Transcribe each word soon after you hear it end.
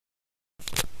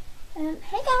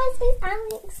Hey guys, it's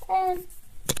Alex.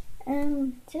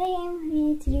 Today I'm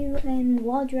here to do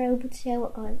wardrobe to show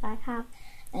what colours I have.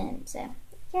 So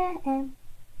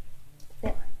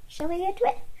shall we get to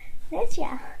it? Let's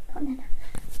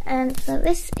so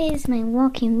this is my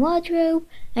walk-in wardrobe.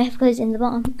 I have clothes in the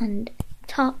bottom and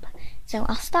top. So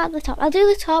I'll start at the top. I'll do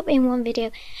the top in one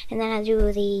video, and then I'll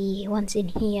do the ones in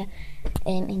here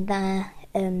in there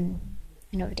another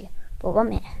video. But 1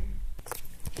 minute.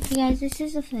 Okay guys, this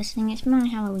is the first thing. It's my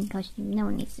Halloween costume. No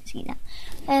one needs to see that.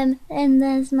 And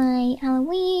there's my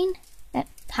Halloween.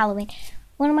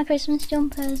 One of my Christmas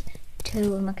jumpers.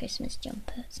 2 of my Christmas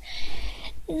jumpers.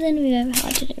 Then we have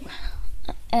hard to do.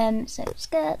 So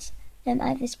skirts. I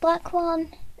have this black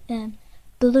one.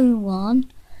 Blue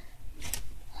one.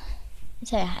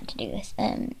 So I had to do this.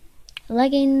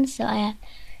 Leggings. So I have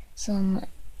some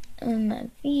of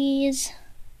these.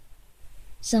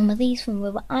 Some of these from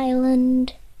Rubber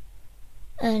Island.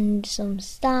 And some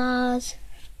stars.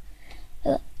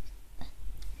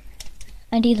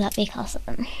 I do that because of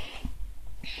them.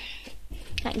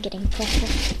 I'm getting pressure.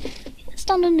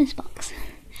 Stand on this box.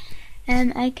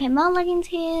 Okay, more leggings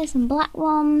here, some black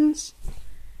ones,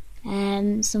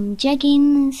 some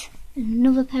jeggings,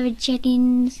 another pair of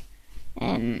jeggings,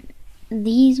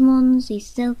 these ones, these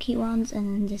silky ones, and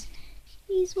then just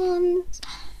these ones.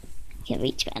 I can't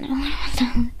reach right now.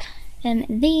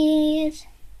 These.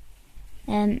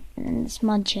 And some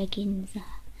more jeggings.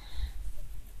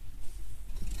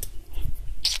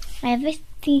 I have this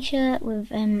t-shirt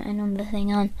with another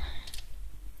thing on,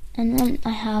 and then I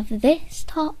have this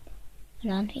top.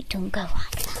 It don't go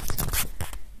like that.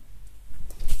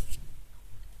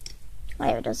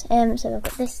 There it does. So I've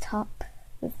got this top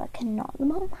with like a knot at the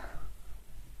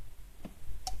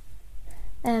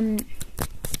bottom.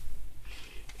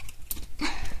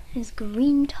 This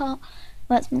green top.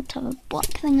 Let's meant to have a black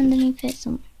thing underneath it,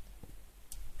 some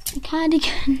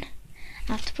cardigan.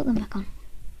 I have to put them back on.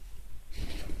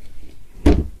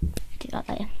 Do that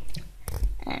later.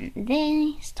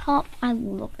 This top, I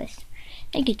love this.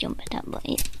 I could jump it up, but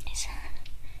it's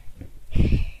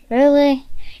really,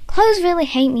 clothes really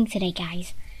hate me today,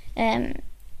 guys.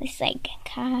 This like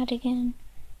cardigan.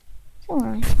 So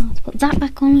I have to put that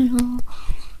back on as well.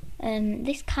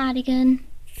 This cardigan.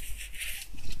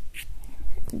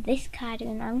 This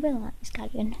cardigan, I really like this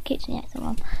cardigan. It keeps me nice and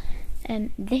warm.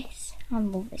 This, I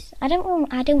love this. I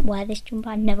don't wear this jumper.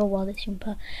 I never wore this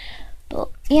jumper, but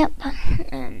yep.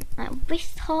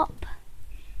 This top.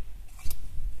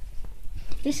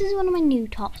 This is one of my new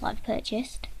tops I've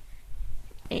purchased.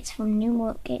 It's from New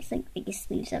Look. It's like biggest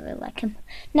sleeves ever. Like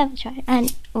never tried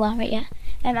and wear it yet.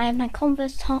 I have my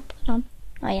Converse top on.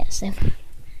 Oh yeah, so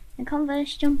the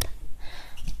Converse jumper.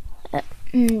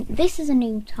 This is a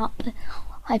new top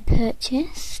I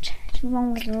purchased. It's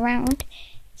rolled around.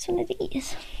 It's one of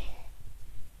these.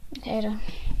 Okay, done.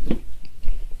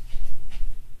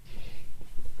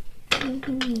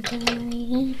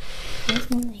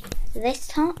 This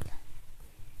top.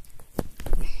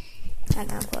 I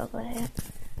don't know what here.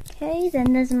 Okay,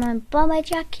 then there's my bomber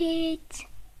jacket.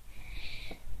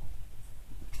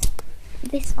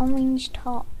 This orange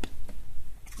top.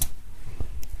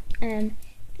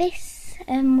 This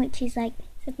which is like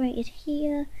separated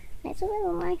here. And it's a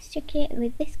little nice jacket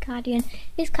with this cardigan.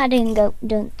 This cardigan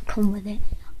don't come with it.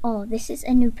 Oh, this is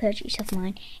a new purchase of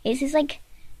mine. It's this like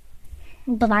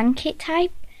blanket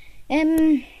type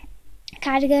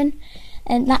cardigan,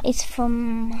 and that is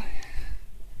from, I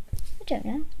don't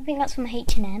know. I think that's from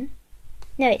H&M.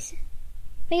 No, I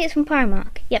think it's from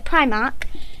Primark. Yeah, Primark.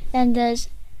 Then there's,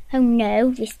 oh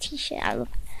no, this t-shirt. I love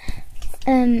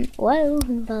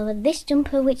it. This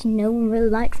jumper, which no one really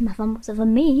likes, my fun except for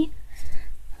me.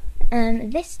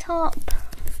 This top.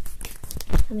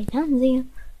 This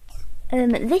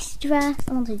dress.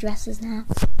 I'm on to dresses now.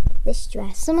 This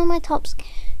dress. Some of my tops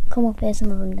come up here,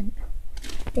 some of them don't.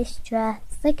 This dress.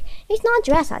 Like, it's not a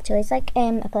dress actually. It's like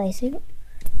a playsuit.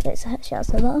 It's shows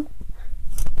the bottom.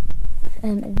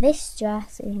 This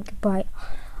dress is like bright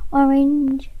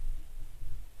orange.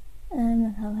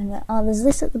 Oh, there's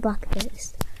this at the back of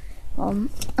this.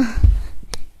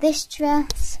 This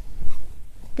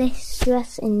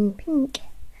dress in pink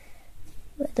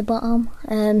at the bottom.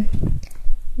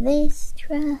 This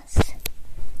dress,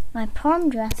 my prom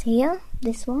dress here.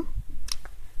 This one.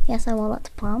 Yes, I wore that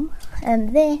to prom.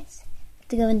 This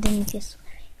to go underneath this.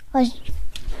 Go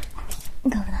over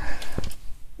there.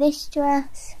 This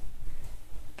dress.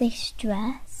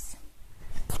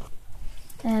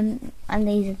 And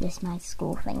these are just my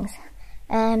school things.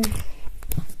 So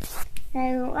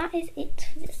that is it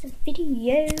for this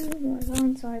video.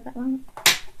 I'm sorry about that.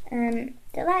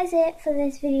 So that is it for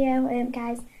this video,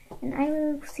 guys. and I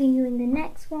will see you in the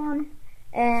next one.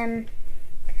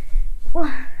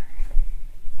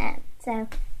 So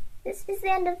this is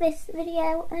the end of this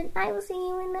video, and I will see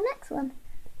you in the next one.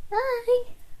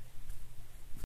 Bye!